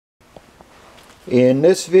In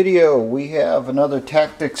this video we have another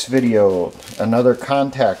tactics video, another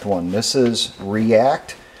contact one. This is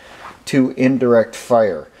react to indirect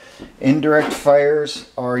fire. Indirect fires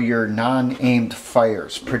are your non-aimed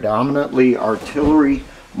fires, predominantly artillery,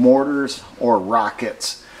 mortars, or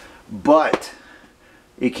rockets. But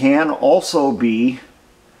it can also be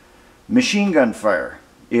machine gun fire.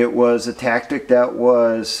 It was a tactic that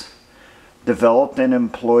was developed and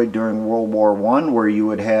employed during World War I, where you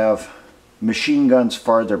would have machine guns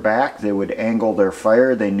farther back. They would angle their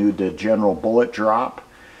fire. They knew the general bullet drop,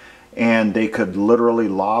 and they could literally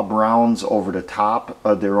lob rounds over the top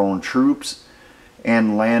of their own troops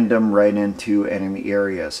and land them right into enemy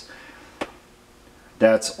areas.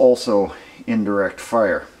 That's also indirect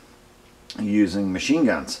fire using machine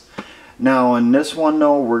guns. Now in this one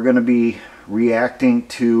though, we're going to be reacting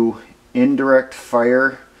to indirect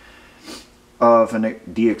fire of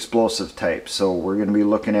the explosive type. So we're going to be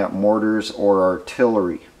looking at mortars or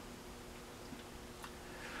artillery.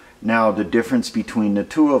 Now the difference between the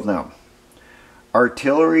two of them.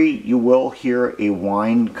 Artillery, you will hear a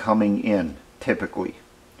whine coming in typically,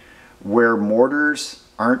 where mortars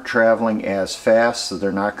aren't traveling as fast, so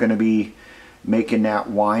they're not going to be making that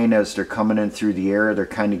whine as they're coming in through the air. They're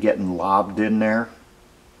kind of getting lobbed in there.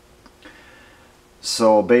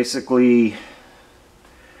 So basically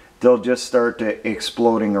they'll just start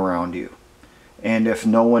exploding around you, and if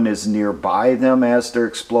no one is nearby them as they're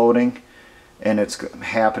exploding and it's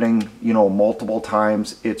happening, you know, multiple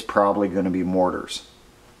times, it's probably going to be mortars.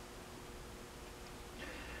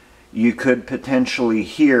 You could potentially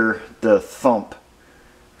hear the thump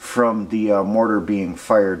from the mortar being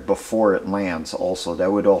fired before it lands also.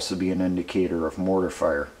 That would also be an indicator of mortar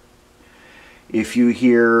fire. If you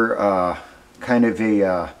hear kind of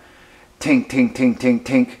a tink tink tink tink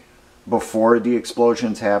tink before the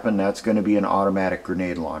explosions happen, that's going to be an automatic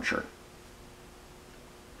grenade launcher,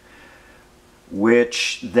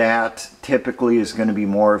 which that typically is going to be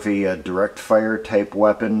more of a direct fire type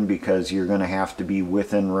weapon, because you're going to have to be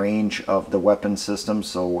within range of the weapon system.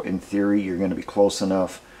 So in theory you're going to be close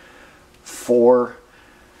enough for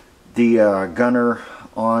the gunner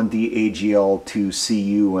on the AGL to see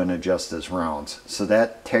you and adjust his rounds. So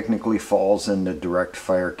that technically falls in the direct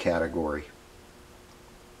fire category.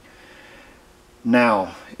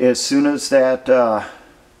 Now, as soon as that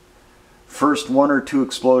first one or two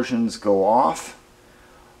explosions go off,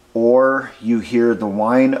 or you hear the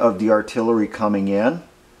whine of the artillery coming in,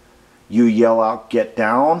 you yell out "get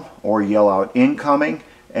down" or yell out "incoming,"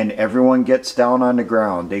 and everyone gets down on the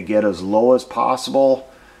ground. They get as low as possible.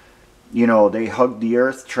 You know, they hug the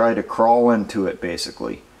earth, try to crawl into it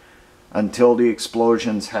basically, until the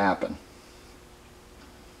explosions happen.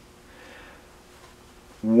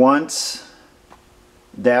 Once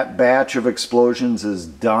that batch of explosions is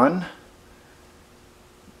done,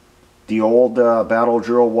 the old battle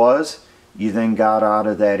drill was, you then got out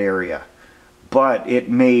of that area. But it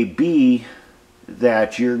may be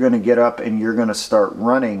that you're going to get up and you're going to start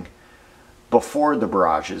running before the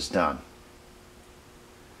barrage is done.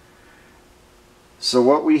 So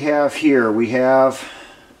what we have here, we have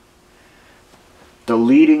the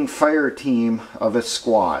leading fire team of a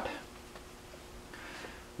squad.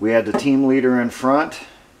 We had the team leader in front,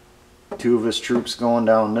 two of his troops going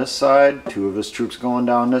down this side, two of his troops going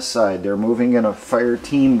down this side. They're moving in a fire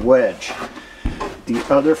team wedge. The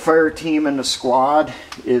other fire team in the squad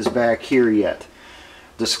is back here yet.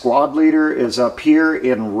 The squad leader is up here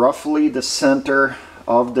in roughly the center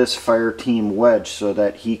of this fire team wedge so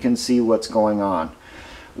that he can see what's going on.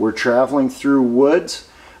 We're traveling through woods,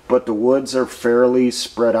 but the woods are fairly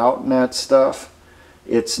spread out in that stuff.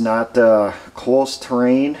 It's not close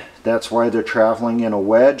terrain. That's why they're traveling in a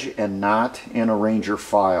wedge and not in a ranger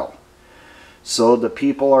file. So the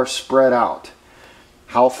people are spread out.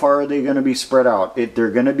 How far are they going to be spread out? They're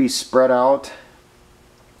going to be spread out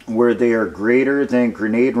where they are greater than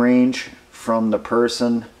grenade range from the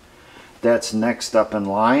person that's next up in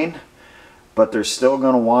line, but they're still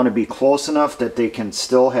going to want to be close enough that they can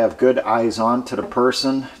still have good eyes on to the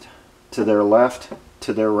person to their left,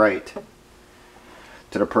 to their right,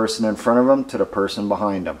 to the person in front of them, to the person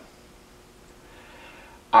behind them.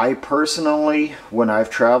 I personally, when I've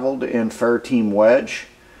traveled in fire team wedge,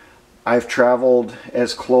 I've traveled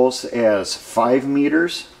as close as 5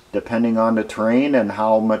 meters, depending on the terrain and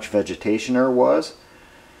how much vegetation there was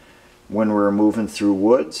when we were moving through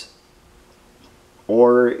woods.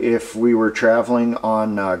 Or if we were traveling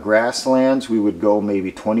on grasslands, we would go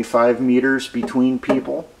maybe 25 meters between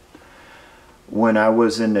people. When I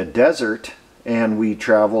was in the desert and we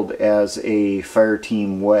traveled as a fire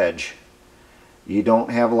team wedge, you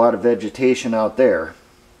don't have a lot of vegetation out there.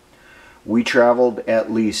 we traveled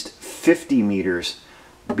at least 50 meters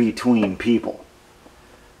between people.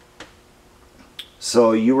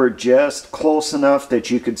 So you were just close enough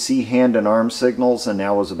that you could see hand and arm signals, and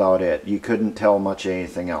that was about it. You couldn't tell much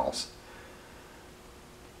anything else.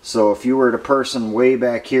 So if you were a person way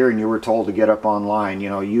back here and you were told to get up online, you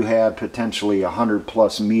know, you had potentially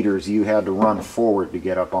 100+ meters you had to run forward to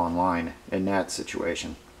get up online in that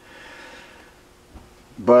situation.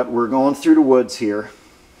 But we're going through the woods here.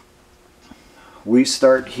 We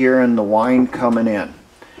start hearing the whine coming in.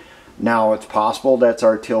 Now it's possible that's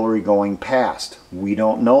artillery going past. We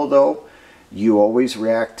don't know though. You always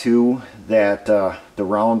react to that the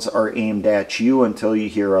rounds are aimed at you until you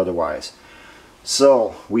hear otherwise.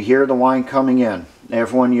 So we hear the whine coming in.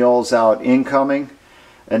 Everyone yells out incoming,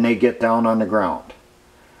 and they get down on the ground.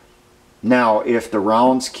 Now if the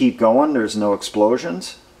rounds keep going, there's no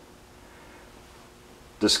explosions,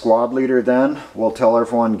 the squad leader then will tell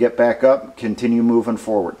everyone get back up, continue moving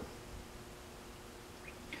forward.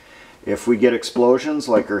 If we get explosions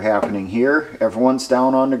like are happening here, everyone's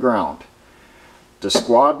down on the ground. The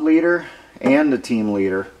squad leader and the team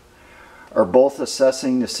leader are both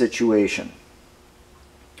assessing the situation.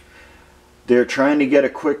 They're trying to get a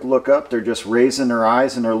quick look up. They're just raising their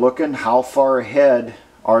eyes and they're looking how far ahead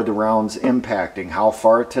are the rounds impacting, how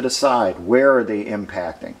far to the side, where are they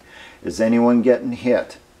impacting, is anyone getting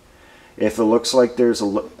hit. If it looks like there's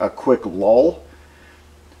a quick lull,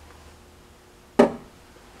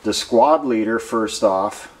 the squad leader first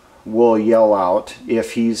off will yell out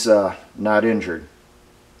if he's not injured.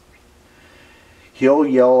 He'll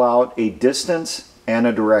yell out a distance and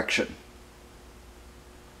a direction.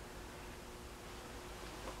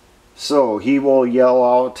 So he will yell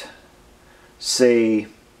out, say,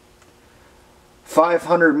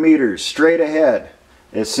 500 meters straight ahead.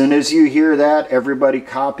 As soon as you hear that, everybody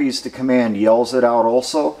copies the command, yells it out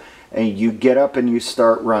also, and you get up and you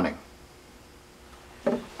start running.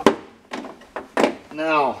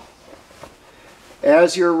 Now,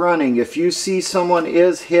 as you're running, if you see someone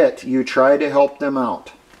is hit, you try to help them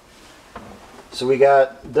out. So we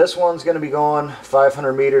got, this one's going to be going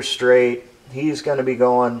 500 meters straight. He's going to be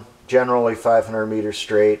going generally 500 meters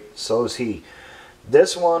straight. So is he.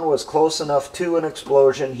 This one was close enough to an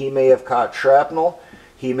explosion. He may have caught shrapnel.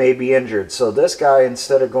 He may be injured. So this guy,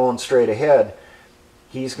 instead of going straight ahead,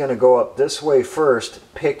 he's going to go up this way first,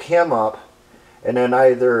 pick him up, and then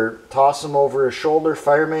either toss him over his shoulder,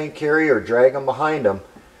 fireman carry, or drag him behind him.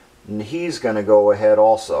 And he's going to go ahead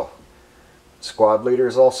also. Squad leader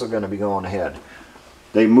is also going to be going ahead.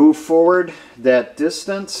 They move forward that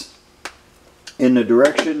distance in the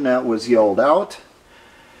direction that was yelled out.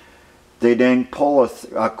 They then pull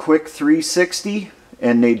a quick 360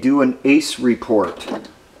 and they do an ACE report.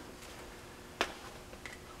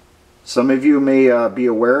 Some of you may be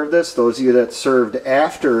aware of this. Those of you that served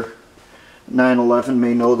after 9/11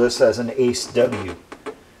 may know this as an ACE-W.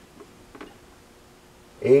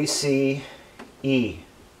 ACE.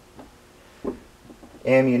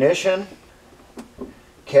 Ammunition,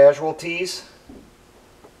 casualties,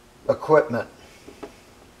 equipment.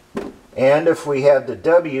 And if we have the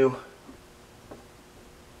W,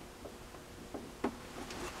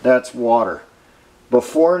 that's water.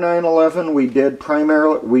 Before 9/11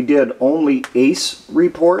 we did only ACE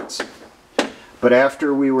reports, but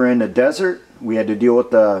after we were in the desert, we had to deal with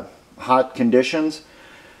the hot conditions,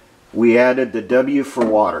 we added the W for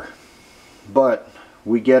water. But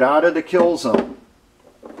we get out of the kill zone.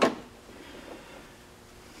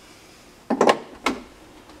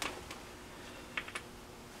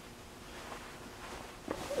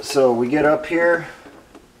 So we get up here,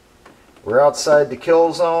 we're outside the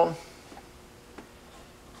kill zone.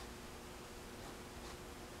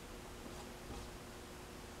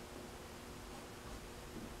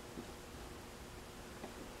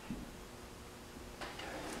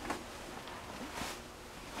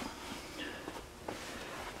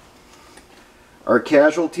 Our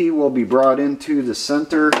casualty will be brought into the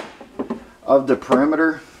center of the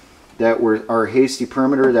perimeter, our hasty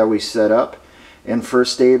perimeter that we set up, and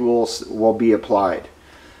first aid will be applied.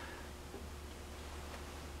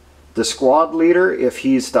 The squad leader, if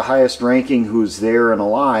he's the highest ranking who's there and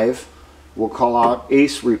alive, will call out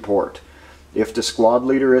ACE report. If the squad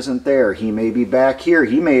leader isn't there, he may be back here,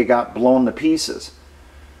 he may have got blown to pieces.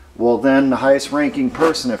 Well, then the highest ranking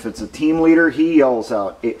person, if it's a team leader, he yells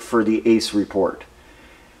out for the ACE report.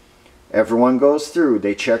 Everyone goes through,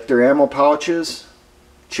 they check their ammo pouches,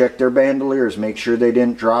 check their bandoliers, make sure they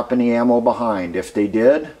didn't drop any ammo behind. If they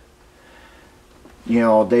did, you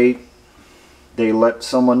know, they let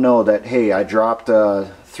someone know that, hey, I dropped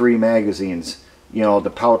 3 magazines, you know, the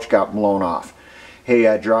pouch got blown off. hey,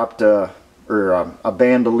 I dropped a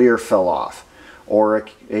bandolier fell off, or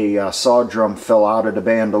a saw drum fell out of the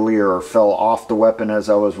bandolier or fell off the weapon as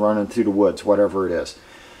I was running through the woods, whatever it is.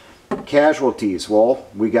 Casualties, well,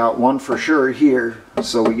 we got one for sure here,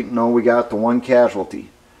 so we know we got the one casualty.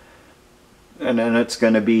 And then it's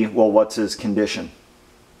going to be, well, what's his condition?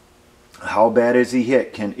 How bad is he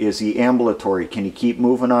hit? Is he ambulatory? Can he keep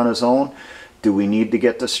moving on his own? Do we need to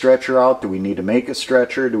get the stretcher out? Do we need to make a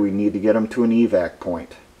stretcher? Do we need to get him to an evac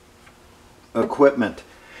point? Equipment.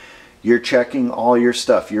 You're checking all your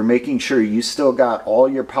stuff. You're making sure you still got all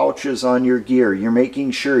your pouches on your gear. You're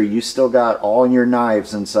making sure you still got all your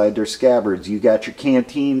knives inside their scabbards. You got your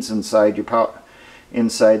canteens inside your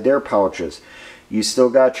inside their pouches. You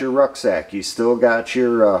still got your rucksack. You still got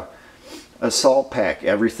your assault pack.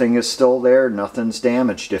 Everything is still there. Nothing's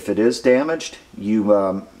damaged. If it is damaged,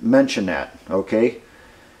 you mention that, okay?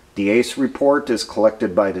 The ACE report is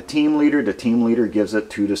collected by the team leader. The team leader gives it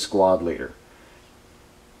to the squad leader.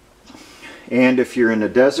 And if you're in the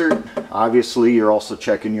desert, obviously you're also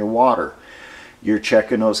checking your water. You're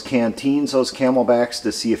checking those canteens, those camelbacks,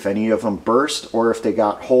 to see if any of them burst or if they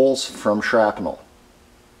got holes from shrapnel.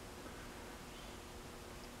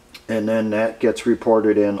 And then that gets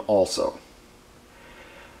reported in also.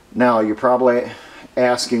 Now you're probably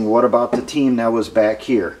asking, what about the team that was back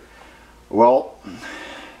here? Well,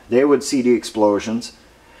 they would see the explosions.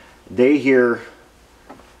 They hear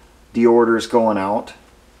the orders going out.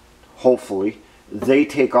 Hopefully, they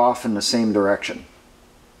take off in the same direction.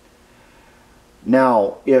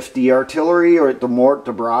 Now, if the artillery or the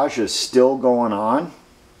mortar barrage is still going on,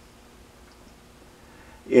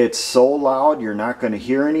 it's so loud you're not going to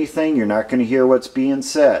hear anything. You're not going to hear what's being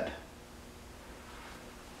said.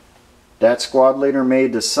 That squad leader may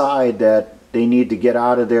decide that they need to get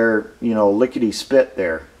out of their, lickety spit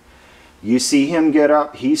there. You see him get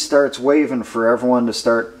up, he starts waving for everyone to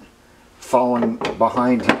start following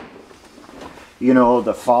behind him.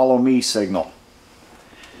 The follow me signal.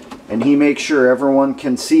 And he makes sure everyone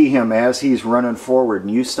can see him as he's running forward, and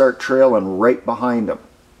you start trailing right behind him.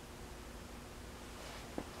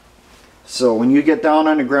 So when you get down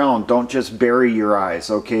on the ground, don't just bury your eyes,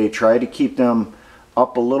 okay? Try to keep them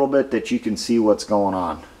up a little bit that you can see what's going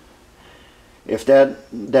on. If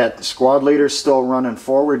that squad leader's still running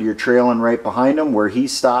forward, you're trailing right behind him. Where he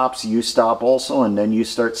stops, you stop also, and then you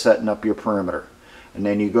start setting up your perimeter. And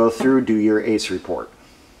then you go through, do your ACE report.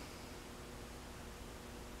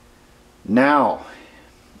 Now,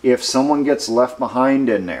 if someone gets left behind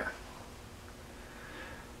in there,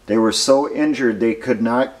 they were so injured they could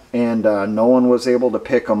not, and no one was able to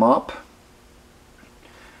pick them up,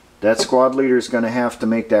 that squad leader is going to have to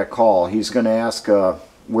make that call. He's going to ask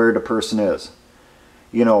where the person is.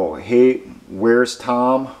 Hey, where's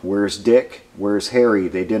Tom? Where's Dick? Where's Harry?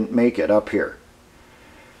 They didn't make it up here.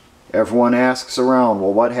 Everyone asks around,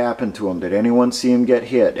 well, what happened to them? Did anyone see them get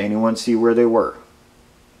hit? Anyone see where they were?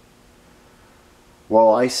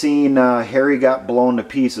 Well, I seen Harry got blown to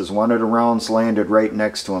pieces. One of the rounds landed right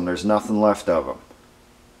next to him. There's nothing left of him.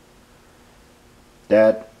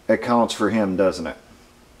 That accounts for him, doesn't it?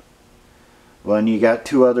 Well, and you got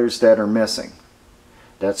two others that are missing.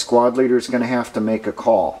 That squad leader is going to have to make a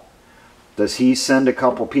call. Does he send a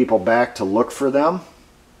couple people back to look for them?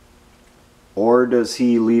 Or does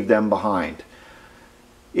he leave them behind?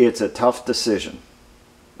 It's a tough decision.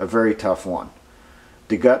 A very tough one.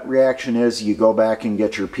 The gut reaction is you go back and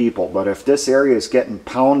get your people. But if this area is getting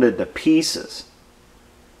pounded to pieces,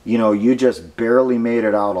 you just barely made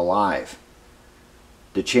it out alive.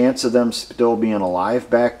 The chance of them still being alive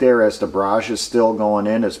back there as the barrage is still going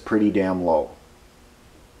in is pretty damn low.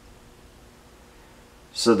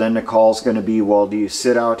 So then the call's going to be, well, do you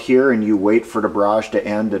sit out here and you wait for the barrage to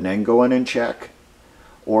end and then go in and check?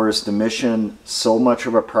 Or is the mission so much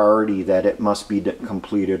of a priority that it must be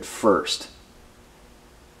completed first?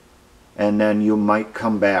 And then you might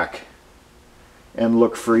come back and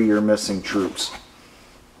look for your missing troops.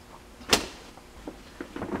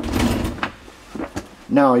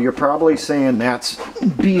 Now, you're probably saying that's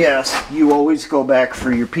BS. You always go back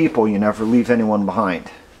for your people. You never leave anyone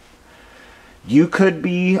behind. You could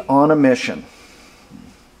be on a mission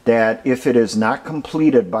that if it is not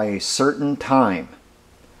completed by a certain time,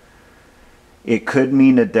 it could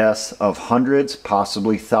mean the deaths of hundreds,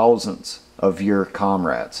 possibly thousands of your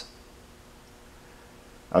comrades,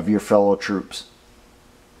 of your fellow troops.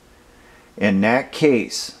 In that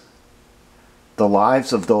case, the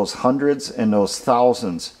lives of those hundreds and those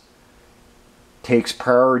thousands takes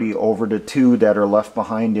priority over the two that are left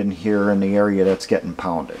behind in here in the area that's getting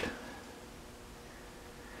pounded.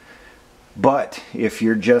 But if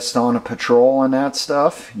you're just on a patrol and that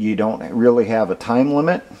stuff, you don't really have a time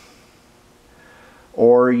limit,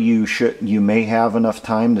 or you may have enough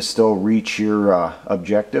time to still reach your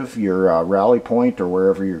objective, your rally point, or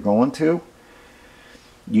wherever you're going to.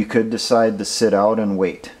 You could decide to sit out and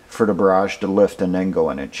wait for the barrage to lift and then go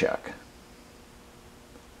in and check.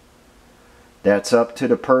 That's up to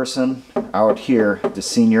the person out here, the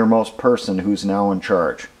senior-most person who's now in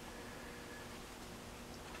charge.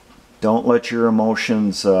 Don't let your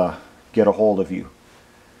emotions get a hold of you.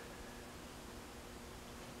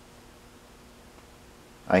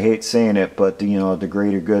 I hate saying it, but the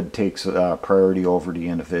greater good takes priority over the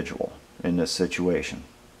individual in this situation.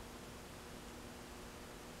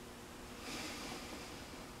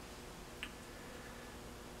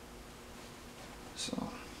 So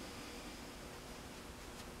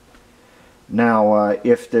now,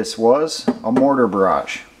 if this was a mortar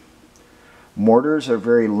barrage, mortars are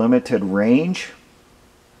very limited range.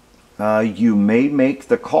 You may make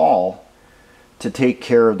the call to take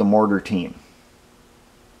care of the mortar team.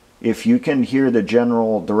 If you can hear the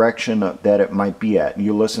general direction that it might be at,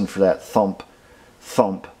 you listen for that thump,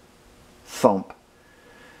 thump, thump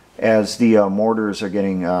as the mortars are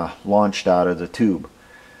getting launched out of the tube.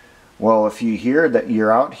 Well, if you hear that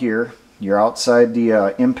you're out here, you're outside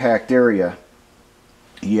the impact area,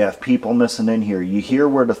 you have people missing in here, you hear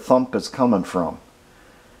where the thump is coming from.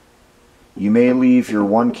 You may leave your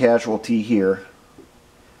one casualty here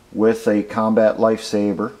with a combat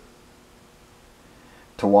lifesaver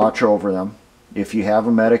to watch over them. If you have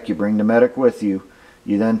a medic, you bring the medic with you.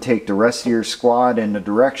 You then take the rest of your squad in the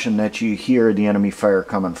direction that you hear the enemy fire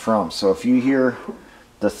coming from. So if you hear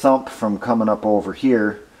the thump from coming up over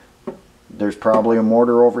here, there's probably a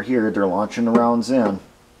mortar over here. They're launching the rounds in.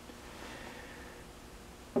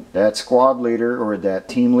 That squad leader or that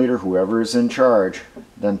team leader, whoever is in charge,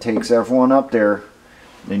 then takes everyone up there,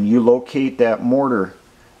 and you locate that mortar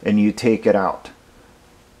and you take it out.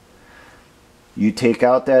 You take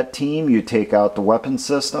out that team, you take out the weapon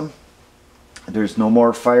system. There's no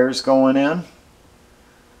more fires going in.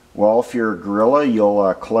 Well, if you're a guerrilla,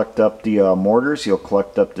 you'll collect up the mortars, you'll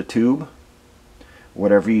collect up the tube.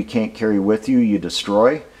 Whatever you can't carry with you, you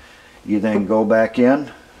destroy. You then go back in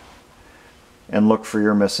and look for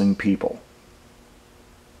your missing people.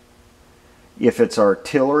 If it's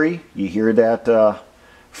artillery, you hear that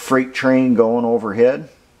freight train going overhead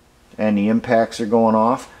and the impacts are going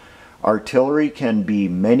off. Artillery can be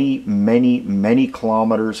many, many, many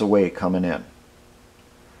kilometers away coming in.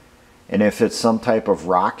 And if it's some type of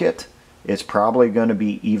rocket, it's probably going to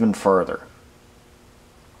be even farther.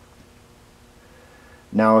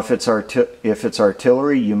 Now, if it's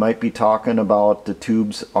artillery, you might be talking about the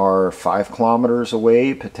tubes are 5 kilometers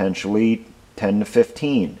away, potentially 10 to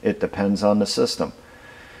 15. It depends on the system.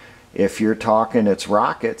 If you're talking it's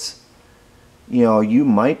rockets, you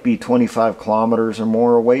might be 25 kilometers or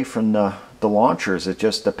more away from the launchers. It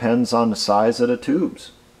just depends on the size of the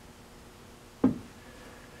tubes.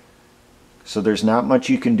 So there's not much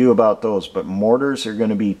you can do about those, but mortars are going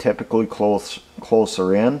to be typically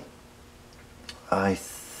closer in.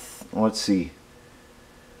 Let's see.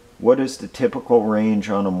 What is the typical range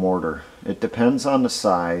on a mortar? It depends on the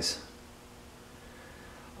size.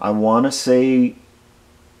 I want to say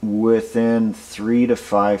within 3,000 to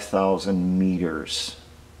 5,000 meters,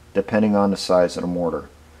 depending on the size of the mortar.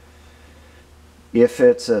 If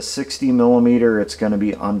it's a 60 millimeter, it's going to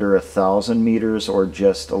be under 1,000 meters or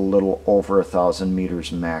just a little over 1,000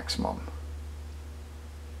 meters maximum.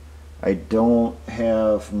 I don't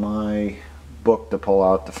have my book to pull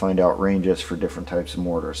out to find out ranges for different types of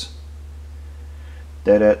mortars.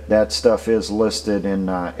 That stuff is listed in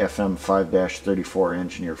FM 5-34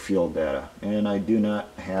 Engineer Field Data, and I do not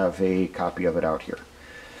have a copy of it out here.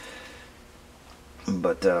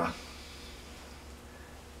 But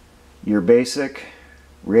your basic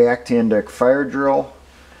react-to-indict fire drill,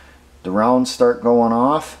 the rounds start going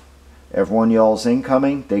off, everyone yells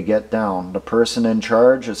incoming, they get down. The person in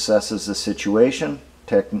charge assesses the situation.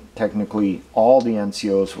 Technically, all the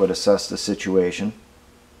NCOs would assess the situation.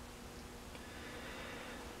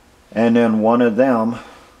 And then one of them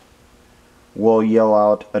will yell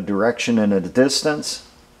out a direction and a distance.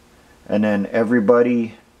 And then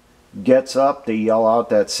everybody gets up, they yell out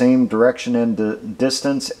that same direction and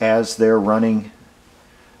distance as they're running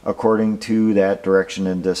according to that direction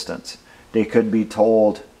and distance. They could be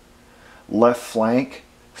told left flank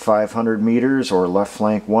 500 meters or left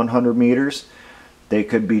flank 100 meters. They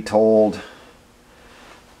could be told,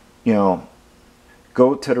 go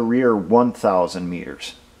to the rear 1,000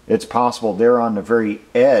 meters. It's possible they're on the very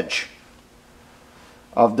edge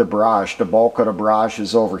of the barrage. The bulk of the barrage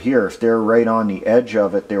is over here. If they're right on the edge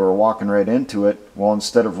of it, they were walking right into it. Well,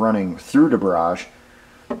 instead of running through the barrage,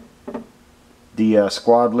 the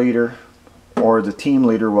squad leader or the team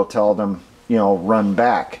leader will tell them, you know, run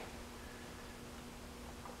back.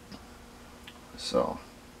 So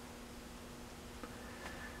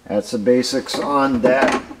that's the basics on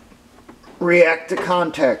that react to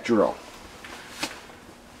contact drill.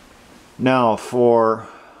 Now for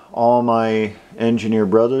all my engineer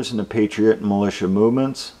brothers in the Patriot and militia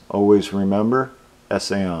movements, always remember,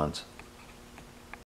 essayons.